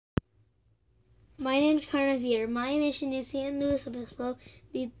My name is Carnavier. My mission is San Luis Obispo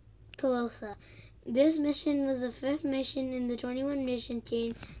de Tolosa. This mission was the 5th mission in the 21 mission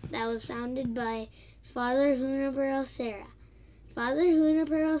chain that was founded by Father Junipero Serra. Father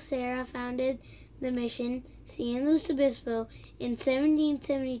Junipero Serra founded the mission San Luis Obispo in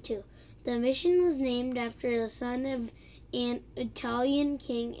 1772. The mission was named after the son of an Italian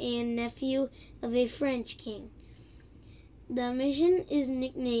king and nephew of a French king. The mission is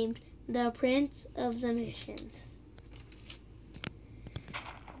nicknamed the Prince of the Missions.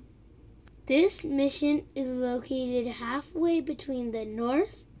 This mission is located halfway between the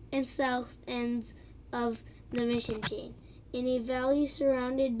north and south ends of the mission chain, in a valley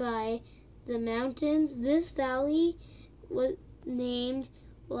surrounded by the mountains. This valley was named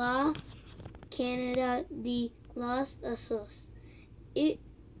La Canada de los Osos. It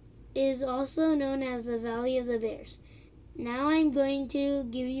is also known as the Valley of the Bears. Now I'm going to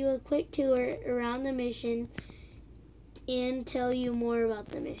give you a quick tour around the mission and tell you more about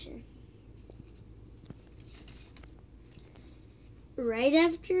the mission. Right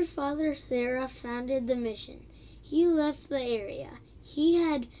after Father Serra founded the mission, he left the area. He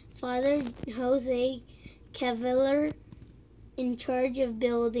had Father Jose Cavalier in charge of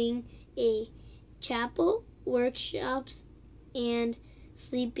building a chapel, workshops, and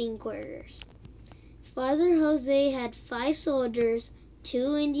sleeping quarters. Father Jose had 5 soldiers,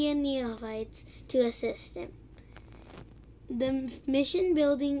 2 Indian neophytes to assist him. The mission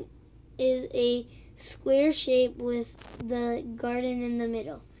building is a square shape with the garden in the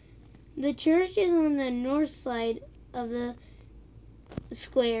middle. The church is on the north side of the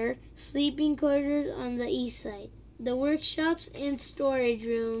square, sleeping quarters on the east side, the workshops and storage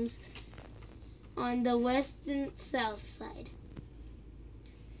rooms on the west and south side.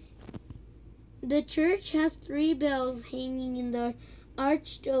 The church has 3 bells hanging in the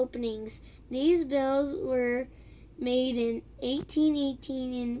arched openings. These bells were made in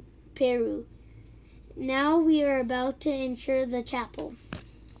 1818 in Peru. Now we are about to enter the chapel.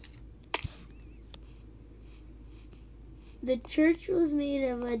 The church was made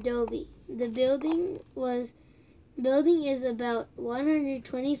of adobe. The building is about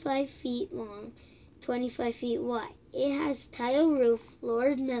 125 feet long, 25 feet wide. It has tile roof,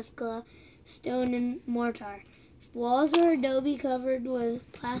 floors mezcla, stone and mortar. Walls are adobe covered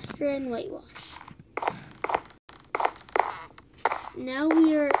with plaster and whitewash. Now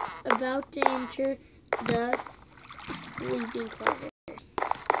we are about to enter the sleeping quarters.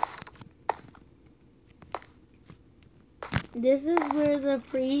 This is where the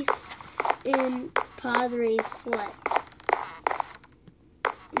priests and padres slept.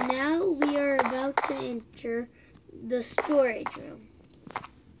 Now we are about to enter the storage room.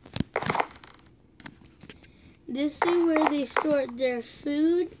 This is where they stored their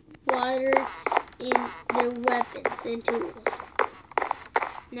food, water, and their weapons and tools.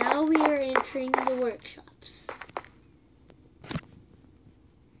 Now we are entering the workshops.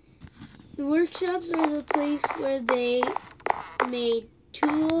 The workshops are the place where they made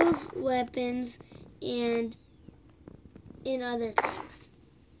tools, weapons, and other things.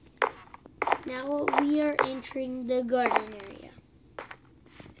 Now we are entering the garden area,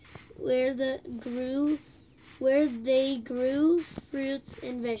 where they grew fruits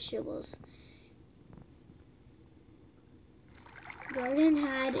and vegetables. Garden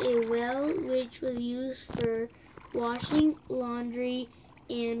had a well which was used for washing, laundry,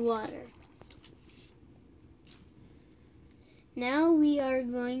 and water. Now we are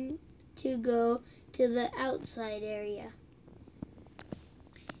going to go to the outside area.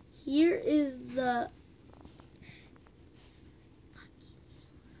 Here is the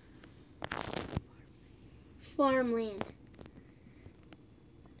farmland,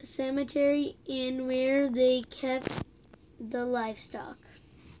 cemetery, and where they kept the livestock.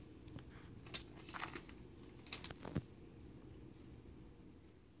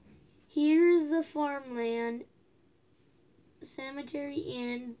 Here is the farmland, cemetery,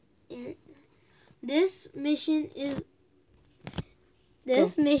 and this mission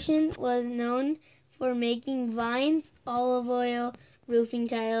was known for making vines, olive oil, roofing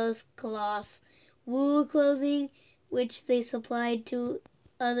tiles, cloth, wool clothing, which they supplied to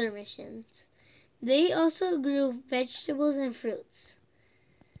other missions. They also grew vegetables and fruits.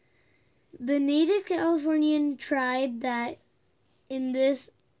 The native Californian tribe that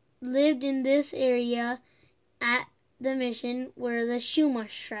lived in this area at the mission were the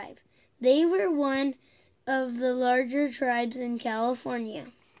Chumash tribe. They were one of the larger tribes in California.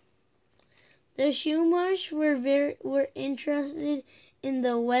 The Chumash were interested in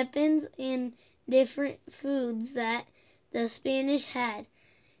the weapons and different foods that the Spanish had.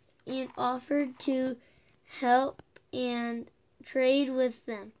 and offered to help and trade with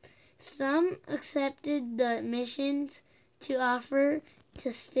them. Some accepted the missions to offer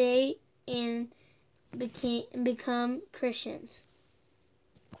to stay and become Christians.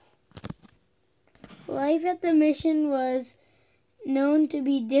 Life at the mission was known to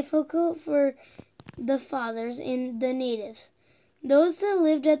be difficult for the fathers and the natives. Those that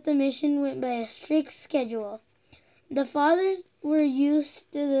lived at the mission went by a strict schedule. The fathers were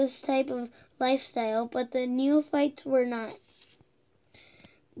used to this type of lifestyle, but the neophytes were not.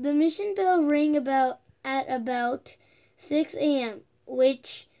 The mission bell rang at about 6 a.m.,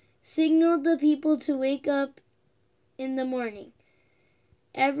 which signaled the people to wake up in the morning.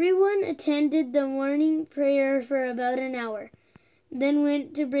 Everyone attended the morning prayer for about an hour, then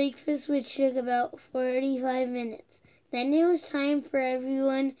went to breakfast, which took about 45 minutes. Then it was time for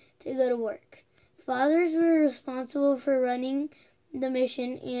everyone to go to work. Fathers were responsible for running the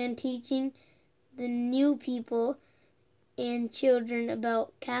mission and teaching the new people and children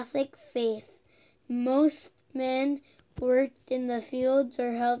about Catholic faith. Most men worked in the fields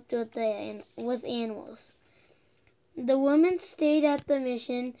or helped with animals. The women stayed at the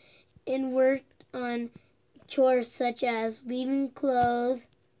mission and worked on chores such as weaving cloth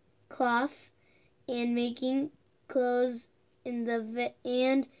and making clothes in the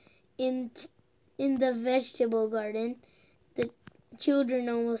vegetable garden. The children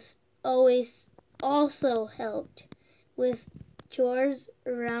almost always also helped with chores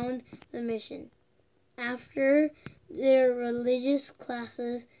around the mission after their religious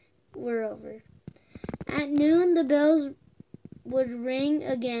classes were over. At noon, the bells would ring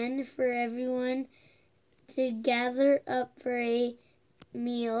again for everyone to gather up for a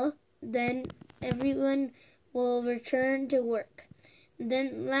meal. Then everyone will return to work.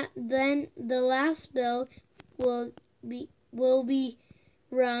 Then the last bell will be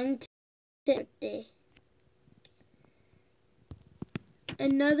rung to day.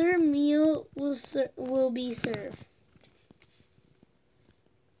 Another meal will be served.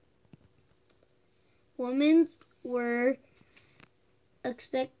 Women were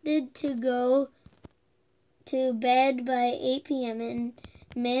expected to go to bed by 8 p.m. and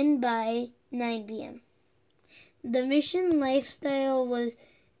men by 9 p.m. The mission lifestyle was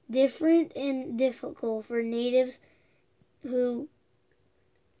different and difficult for natives who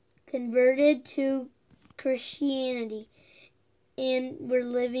converted to Christianity and were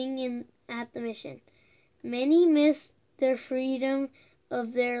living at the mission. Many missed their freedom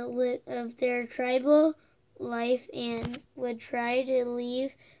of their tribal life and would try to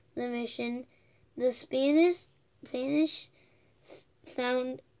leave the mission. The Spanish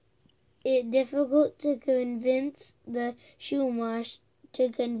found it difficult to convince the Chumash to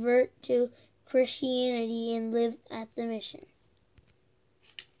convert to Christianity and live at the mission.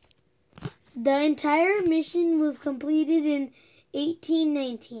 The entire mission was completed in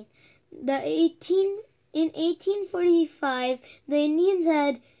 1819. In 1845, the Indians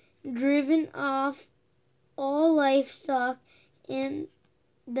had driven off all livestock and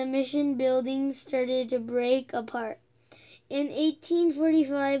the mission buildings started to break apart. In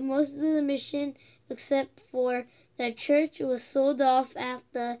 1845, most of the mission, except for the church, was sold off at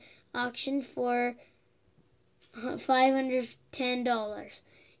the auction for $510.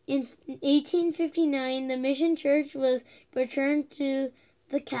 In 1859, the mission church was returned to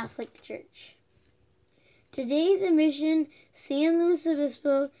the Catholic Church. Today, the mission San Luis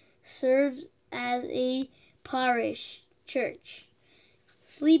Obispo serves as a parish church.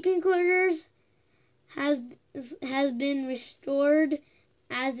 Sleeping quarters has been restored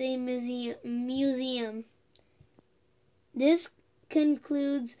as a museum. This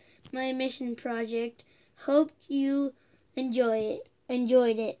concludes my mission project. Hope you enjoyed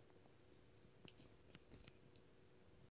it.